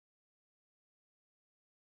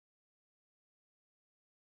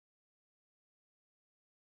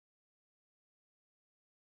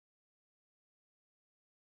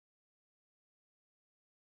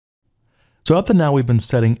So up to now, we've been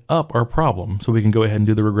setting up our problem so we can go ahead and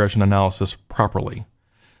do the regression analysis properly.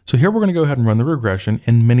 So here we're going to go ahead and run the regression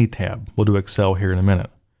in Minitab. We'll do Excel here in a minute.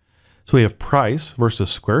 So we have price versus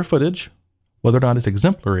square footage, whether or not it's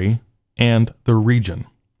exemplary, and the region.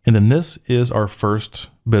 And then this is our first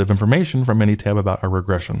bit of information from Minitab about our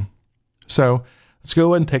regression. So let's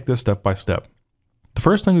go ahead and take this step by step. The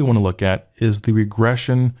first thing we want to look at is the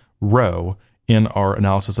regression row in our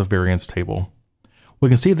analysis of variance table. We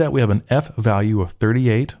can see that we have an F value of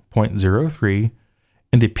 38.03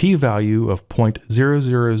 and a P value of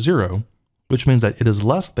 0.000, which means that it is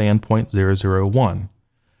less than 0.001.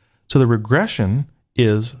 So the regression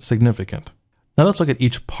is significant. Now let's look at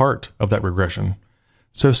each part of that regression.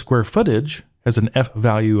 So square footage has an F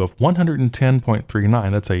value of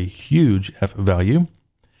 110.39. That's a huge F value.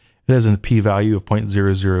 It has a P value of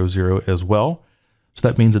 0.000 as well. So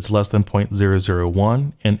that means it's less than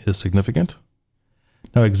 0.001 and is significant.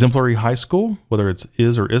 Now exemplary high school, whether it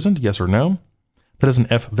is or isn't, yes or no, that has an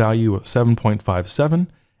F value of 7.57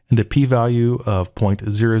 and a P value of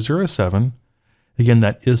 0.007. Again,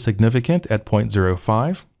 that is significant at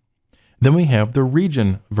 0.05. Then we have the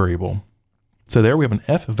region variable. So there we have an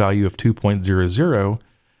F value of 2.00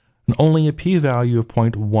 and only a P value of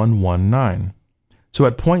 0.119. So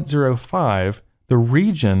at 0.05, the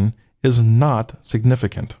region is not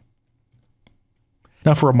significant.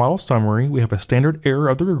 Now for a model summary, we have a standard error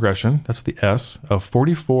of the regression, that's the S, of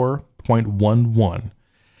 44.11.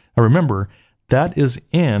 Now remember, that is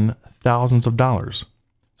in thousands of dollars.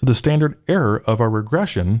 So the standard error of our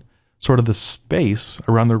regression, sort of the space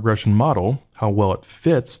around the regression model, how well it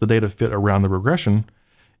fits, the data fit around the regression,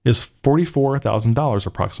 is $44,000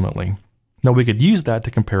 approximately. Now we could use that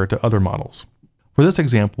to compare it to other models. For this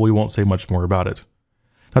example, we won't say much more about it.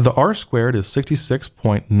 Now the R squared is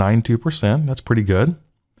 66.92%, that's pretty good.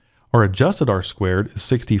 Our adjusted R squared is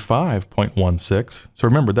 65.16. So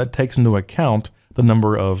remember, that takes into account the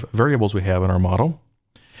number of variables we have in our model.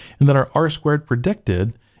 And then our R squared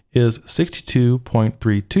predicted is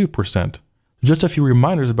 62.32%. Just a few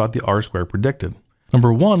reminders about the R squared predicted.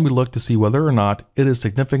 Number one, we look to see whether or not it is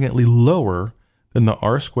significantly lower than the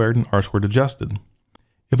R squared and R squared adjusted.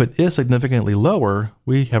 If it is significantly lower,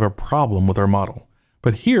 we have a problem with our model.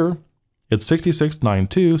 But here, it's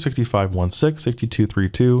 66.92, 65.16,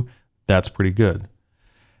 62.32. That's pretty good.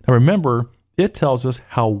 Now remember, it tells us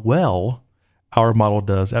how well our model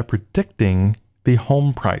does at predicting the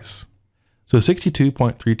home price. So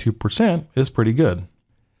 62.32% is pretty good.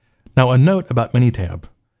 Now a note about Minitab.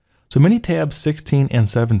 So Minitab 16 and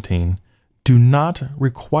 17 do not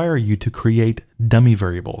require you to create dummy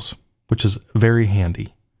variables, which is very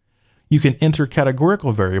handy. You can enter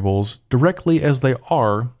categorical variables directly as they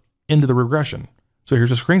are into the regression. So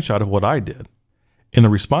here's a screenshot of what I did. In the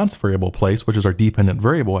response variable place, which is our dependent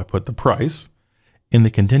variable, I put the price. In the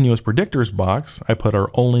continuous predictors box, I put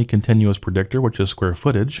our only continuous predictor, which is square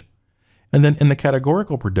footage. And then in the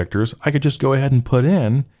categorical predictors, I could just go ahead and put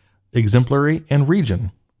in exemplary and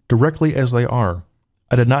region directly as they are.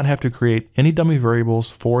 I did not have to create any dummy variables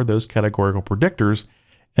for those categorical predictors,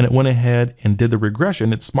 and it went ahead and did the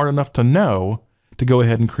regression. It's smart enough to know to go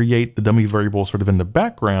ahead and create the dummy variable sort of in the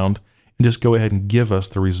background and just go ahead and give us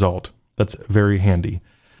the result. That's very handy.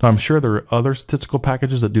 Now, I'm sure there are other statistical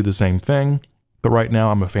packages that do the same thing, but right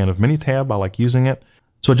now I'm a fan of Minitab. I like using it.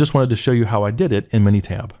 So I just wanted to show you how I did it in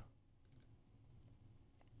Minitab.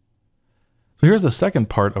 So here's the second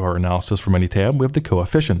part of our analysis for Minitab. We have the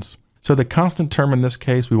coefficients. So the constant term in this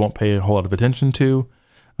case, we won't pay a whole lot of attention to.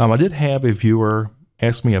 I did have a viewer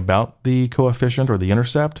ask me about the coefficient or the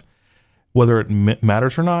intercept, whether it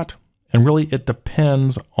matters or not. And really it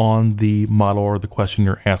depends on the model or the question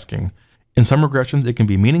you're asking. In some regressions, it can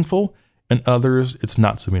be meaningful, and others, it's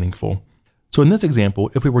not so meaningful. So in this example,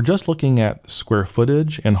 if we were just looking at square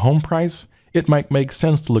footage and home price, it might make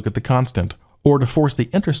sense to look at the constant, or to force the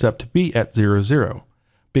intercept to be at 0, 0,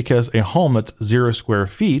 because a home that's 0 square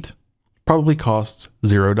feet probably costs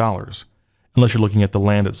 $0, unless you're looking at the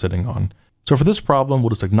land it's sitting on. So for this problem, we'll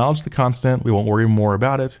just acknowledge the constant, we won't worry more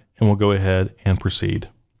about it, and we'll go ahead and proceed.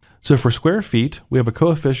 So for square feet, we have a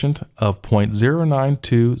coefficient of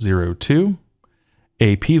 0.09202,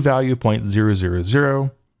 a p-value of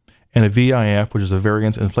 0.000, and a VIF, which is a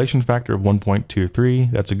variance inflation factor of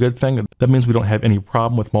 1.23. That's a good thing. That means we don't have any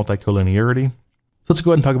problem with multicollinearity. So let's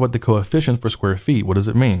go ahead and talk about the coefficients for square feet. What does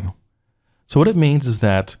it mean? So what it means is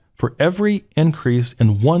that for every increase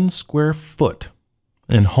in 1 square foot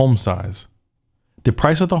in home size, the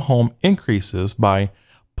price of the home increases by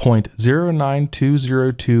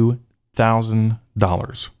 $0.09202 thousand.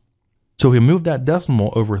 So if we move that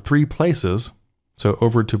decimal over 3 places, so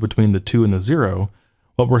over to between the 2 and the 0,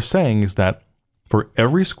 What we're saying is that for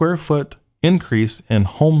every square foot increase in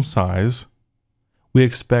home size, we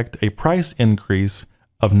expect a price increase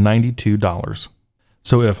of $92.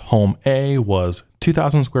 So if home A was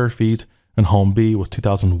 2,000 square feet and home B was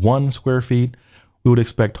 2,001 square feet, we would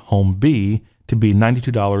expect home B to be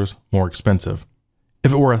 $92 more expensive.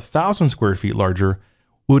 If it were 1,000 square feet larger,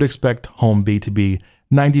 we would expect home B to be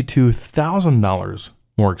 $92,000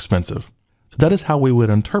 more expensive. So that is how we would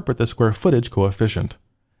interpret the square footage coefficient.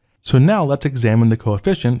 So now let's examine the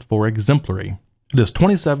coefficient for exemplary. It is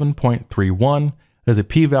 27.31, has a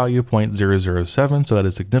p-value of 0.007, so that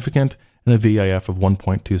is significant, and a VIF of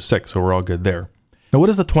 1.26, so we're all good there. Now what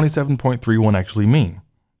does the 27.31 actually mean?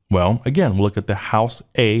 Well, again, we'll look at the house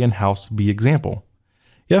A and house B example.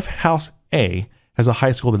 If house A has a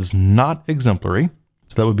high school that is not exemplary,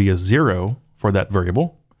 so that would be a 0 for that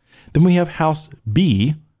variable, then we have house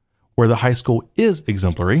B where the high school is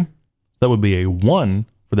exemplary, so that would be a 1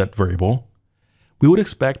 for that variable. We would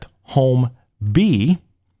expect home B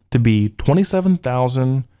to be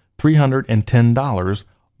 $27,310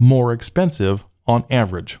 more expensive on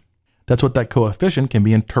average. That's what that coefficient can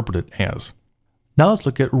be interpreted as. Now let's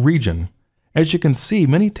look at region. As you can see,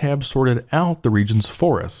 Minitab sorted out the regions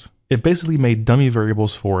for us. It basically made dummy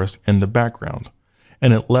variables for us in the background.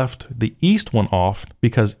 And it left the east one off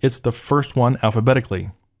because it's the first one alphabetically.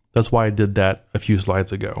 That's why I did that a few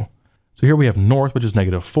slides ago. So here we have north, which is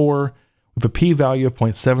 -4, with a p-value of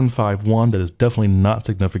 0.751 that is definitely not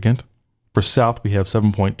significant. For south, we have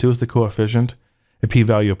 7.2 as the coefficient, a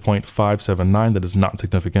p-value of 0.579 that is not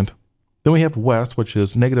significant. Then we have west, which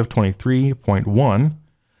is -23.1,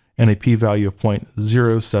 and a p-value of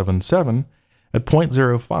 0.077 at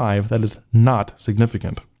 0.05 that is not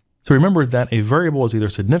significant. So remember that a variable is either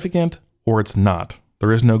significant or it's not.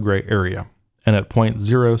 There is no gray area. And at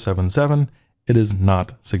 0.077, it is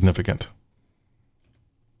not significant.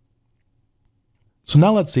 So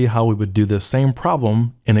now let's see how we would do this same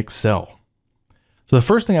problem in Excel. So the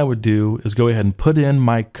first thing I would do is go ahead and put in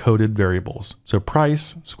my coded variables. So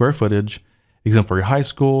price, square footage, exemplary high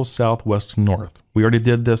school, south, west, and north. We already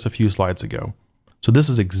did this a few slides ago. So this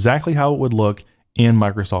is exactly how it would look in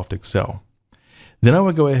Microsoft Excel. Then I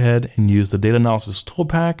would go ahead and use the Data Analysis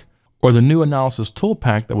Toolpak or the new Analysis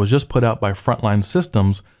Toolpak that was just put out by Frontline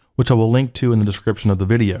Systems, which I will link to in the description of the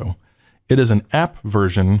video. It is an app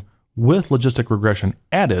version with logistic regression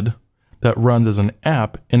added that runs as an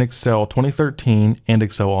app in Excel 2013 and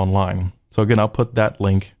Excel Online. So again, I'll put that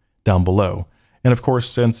link down below. And of course,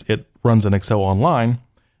 since it runs in Excel Online,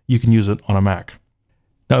 you can use it on a Mac.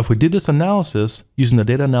 Now, if we did this analysis using the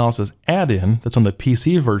Data Analysis add-in that's on the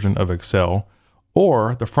PC version of Excel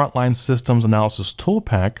or the Frontline Systems Analysis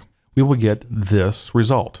Toolpak, we will get this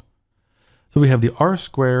result. So we have the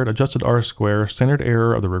R-squared, adjusted R-squared, standard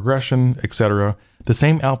error of the regression, etc. The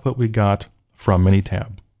same output we got from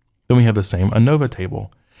Minitab. Then we have the same ANOVA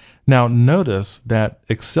table. Now notice that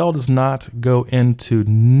Excel does not go into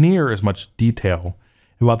near as much detail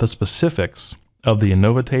about the specifics of the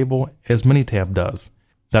ANOVA table as Minitab does.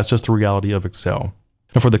 That's just the reality of Excel.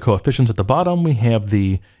 And for the coefficients at the bottom, we have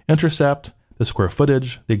the intercept, the square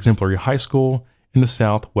footage, the exemplary high school, in the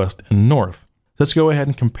south, west, and north. Let's go ahead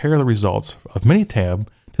and compare the results of Minitab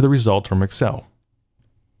to the results from Excel.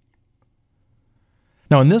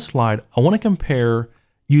 Now in this slide, I want to compare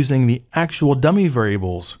using the actual dummy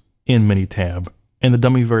variables in Minitab and the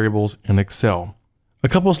dummy variables in Excel. A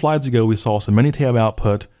couple of slides ago, we saw some Minitab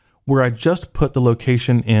output where I just put the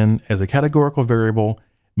location in as a categorical variable.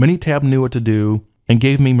 Minitab knew what to do and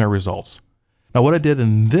gave me my results. Now what I did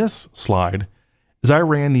in this slide is I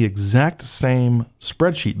ran the exact same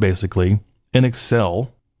spreadsheet basically in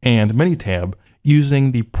Excel and Minitab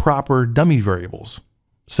using the proper dummy variables.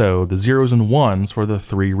 So the zeros and ones for the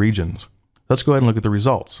three regions. Let's go ahead and look at the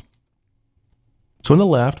results. So on the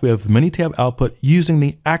left, we have Minitab output using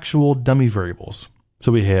the actual dummy variables.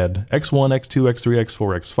 So we had x1, x2, x3,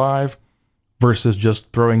 x4, x5 versus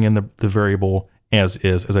just throwing in the variable as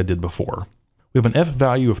is, as I did before. We have an F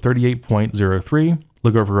value of 38.03.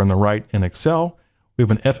 Look over on the right in Excel. We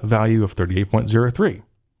have an F value of 38.03.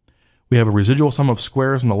 We have a residual sum of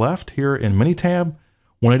squares on the left here in Minitab,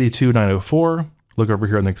 182,904. Look over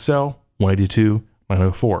here in Excel,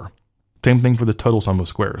 182,904. Same thing for the total sum of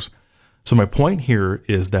squares. So my point here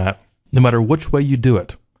is that no matter which way you do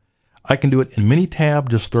it, I can do it in Minitab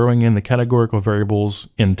just throwing in the categorical variables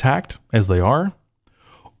intact as they are,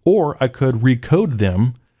 or I could recode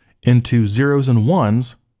them into zeros and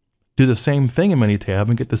ones, do the same thing in Minitab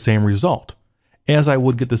and get the same result, as I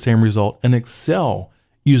would get the same result in Excel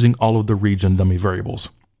using all of the region dummy variables.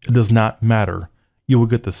 It does not matter. you will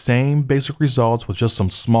get the same basic results with just some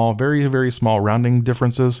small, very, very small rounding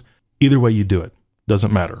differences. Either way you do it,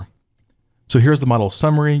 doesn't matter. So here's the model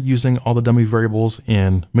summary using all the dummy variables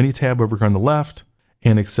in Minitab over here on the left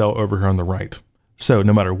and Excel over here on the right. So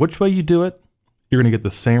no matter which way you do it, you're going to get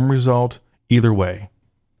the same result either way.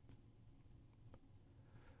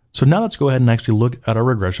 So now let's go ahead and actually look at our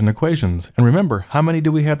regression equations. And remember, how many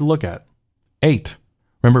do we have to look at? 8.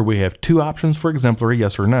 Remember, we have 2 options for exemplary,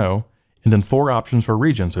 yes or no, and then 4 options for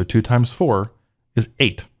region. So 2 times 4 is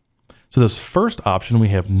 8. So this first option, we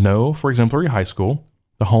have no for exemplary high school.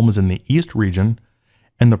 The home is in the East region,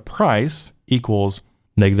 and the price equals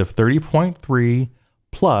negative 30.3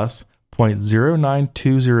 plus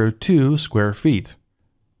 0.09202 square feet.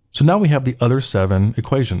 So now we have the other 7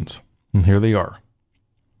 equations, and here they are.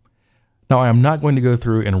 Now I am not going to go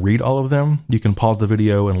through and read all of them. You can pause the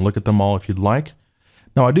video and look at them all if you'd like.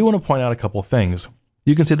 Now I do want to point out a couple things.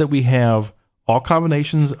 You can see that we have all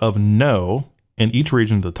combinations of no in each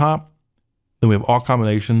region at the top. Then we have all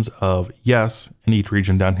combinations of yes in each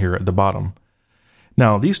region down here at the bottom.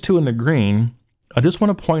 Now these 2 in the green, I just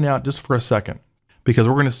want to point out just for a second, because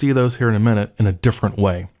we're going to see those here in a minute in a different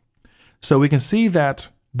way. So we can see that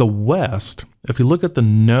the West, if you look at the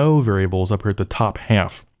no variables up here at the top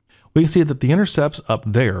half, we can see that the intercepts up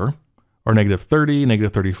there are negative 30,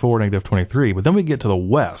 negative 34, negative 23, but then we get to the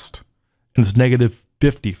West and it's negative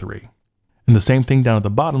 53. And the same thing down at the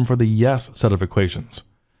bottom for the yes set of equations.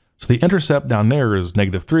 So the intercept down there is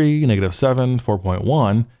negative 3, negative 7,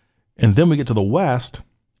 4.1, and then we get to the West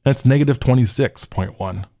and it's negative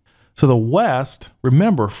 26.1. So the West,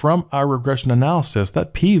 remember from our regression analysis,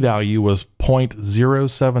 that p-value was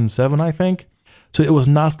 0.077, I think. So it was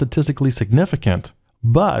not statistically significant,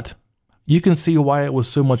 but you can see why it was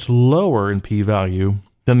so much lower in p-value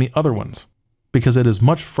than the other ones, because it is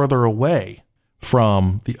much further away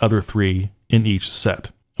from the other 3 in each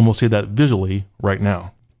set. And we'll see that visually right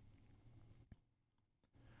now.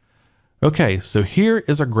 Okay, so here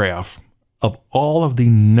is a graph of all of the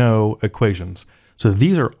no equations. So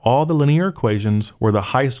these are all the linear equations where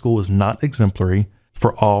the high school is not exemplary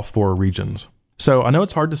for all 4 regions. So I know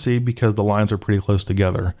it's hard to see because the lines are pretty close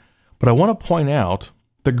together, but I want to point out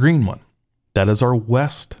the green one. That is our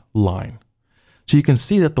West line. So you can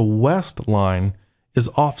see that the West line is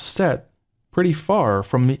offset pretty far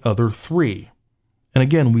from the other 3. And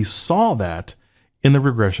again, we saw that in the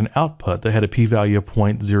regression output that had a p-value of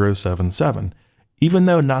 0.077. Even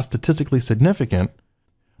though not statistically significant,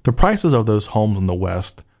 the prices of those homes in the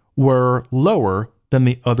West were lower than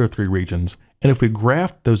the other 3 regions. And if we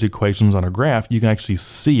graphed those equations on a graph, you can actually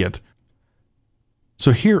see it.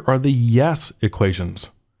 So here are the yes equations.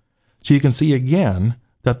 So you can see again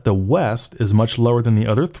that the West is much lower than the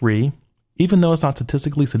other 3. Even though it's not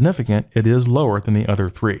statistically significant, it is lower than the other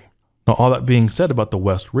 3. Now, all that being said about the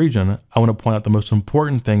West region, I want to point out the most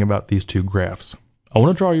important thing about these 2 graphs. I want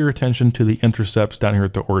to draw your attention to the intercepts down here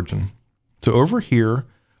at the origin. So over here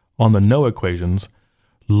on the no equations,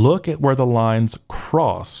 look at where the lines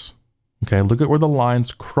cross. Okay, look at where the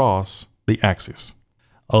lines cross the axis.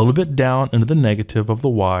 A little bit down into the negative of the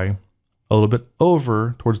y, a little bit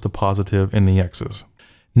over towards the positive in the x's.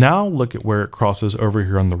 Now look at where it crosses over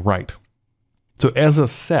here on the right. So as a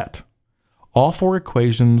set, all 4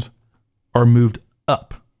 equations are moved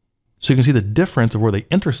up. So you can see the difference of where they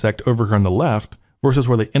intersect over here on the left versus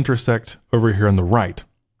where they intersect over here on the right.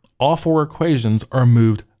 All 4 equations are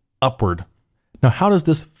moved upward. Now how does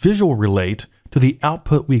this visual relate to the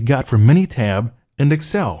output we got from Minitab and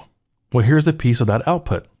Excel? Well, here's a piece of that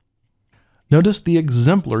output. Notice the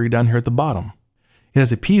exemplary down here at the bottom. It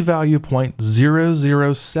has a p-value of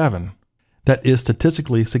 0.007 that is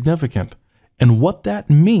statistically significant. And what that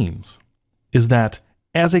means is that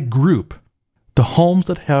as a group, the homes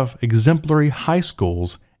that have exemplary high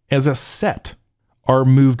schools as a set are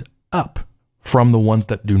moved up from the ones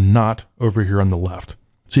that do not over here on the left.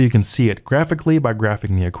 So you can see it graphically by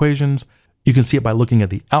graphing the equations. You can see it by looking at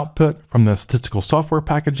the output from the statistical software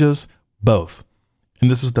packages, both.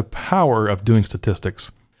 And this is the power of doing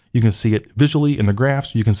statistics. You can see it visually in the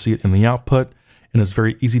graphs, you can see it in the output, and it's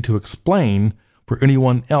very easy to explain for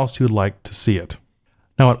anyone else who'd like to see it.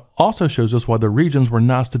 Now it also shows us why the regions were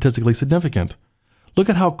not statistically significant. Look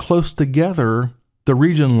at how close together the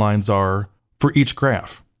region lines are for each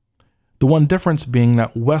graph. The one difference being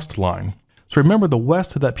that West line. So remember the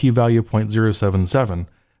West had that p-value of 0.077,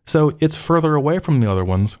 so it's further away from the other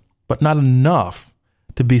ones, but not enough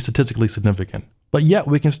to be statistically significant. But yet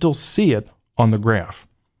we can still see it on the graph.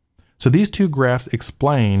 So these 2 graphs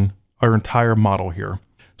explain our entire model here.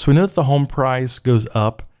 So we know that the home price goes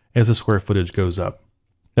up as the square footage goes up.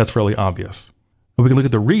 That's fairly obvious. We can look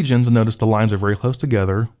at the regions and notice the lines are very close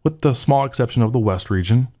together, with the small exception of the west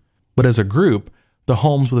region. But as a group, the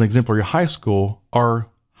homes with an exemplary high school are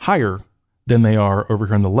higher than they are over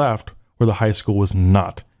here on the left, where the high school was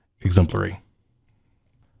not exemplary.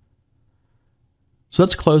 So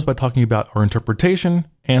let's close by talking about our interpretation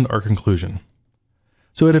and our conclusion.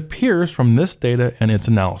 So it appears from this data and its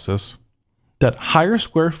analysis that higher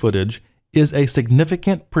square footage is a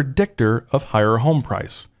significant predictor of higher home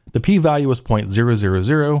price. The p-value was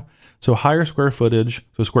 0.000, so higher square footage,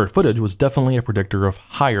 was definitely a predictor of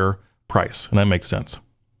higher price, and that makes sense.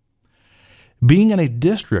 Being in a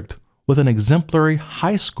district with an exemplary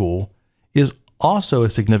high school is also a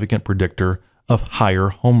significant predictor of higher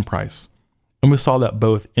home price. And we saw that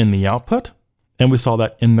both in the output, and we saw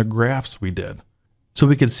that in the graphs we did. So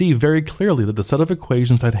we could see very clearly that the set of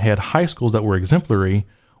equations that had high schools that were exemplary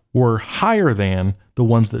were higher than the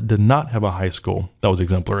ones that did not have a high school that was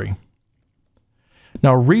exemplary.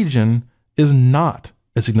 Now, region is not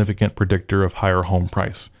a significant predictor of higher home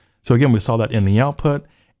price. So again, we saw that in the output,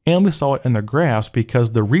 and we saw it in the graphs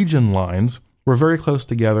because the region lines were very close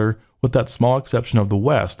together with that small exception of the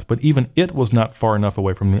west, but even it was not far enough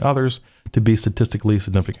away from the others to be statistically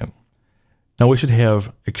significant. Now, we should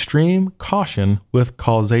have extreme caution with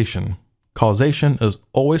causation. Causation is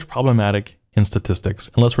always problematic in statistics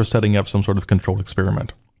unless we're setting up some sort of controlled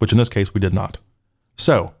experiment, which in this case we did not.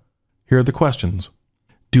 So, here are the questions.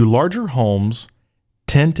 Do larger homes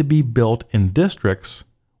tend to be built in districts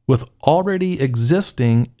with already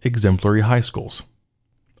existing exemplary high schools?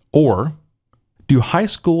 Or do high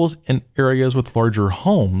schools in areas with larger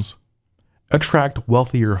homes attract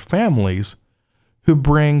wealthier families who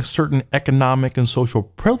bring certain economic and social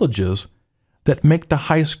privileges that make the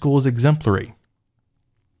high schools exemplary?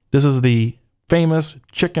 This is the famous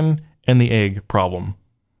chicken and the egg problem,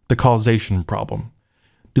 the causation problem.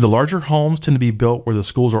 Do the larger homes tend to be built where the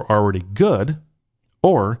schools are already good,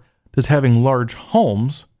 or does having large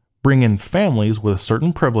homes bring in families with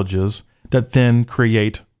certain privileges that then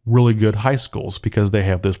create really good high schools because they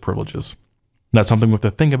have those privileges? And that's something we have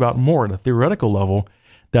to think about more at a theoretical level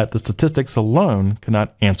that the statistics alone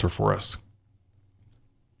cannot answer for us.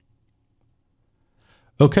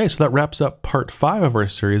 Okay, so that wraps up part 5 of our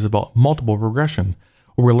series about multiple regression,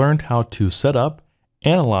 where we learned how to set up,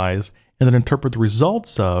 analyze, and then interpret the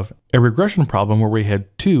results of a regression problem where we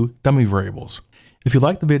had 2 dummy variables. If you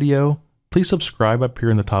liked the video, please subscribe up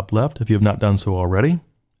here in the top left if you have not done so already.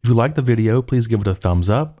 If you like the video, please give it a thumbs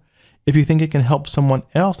up. If you think it can help someone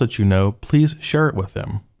else that you know, please share it with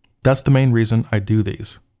them. That's the main reason I do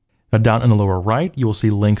these. Now down in the lower right, you will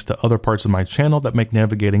see links to other parts of my channel that make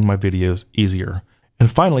navigating my videos easier.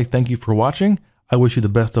 And finally, thank you for watching. I wish you the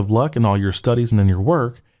best of luck in all your studies and in your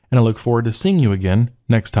work, and I look forward to seeing you again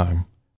next time.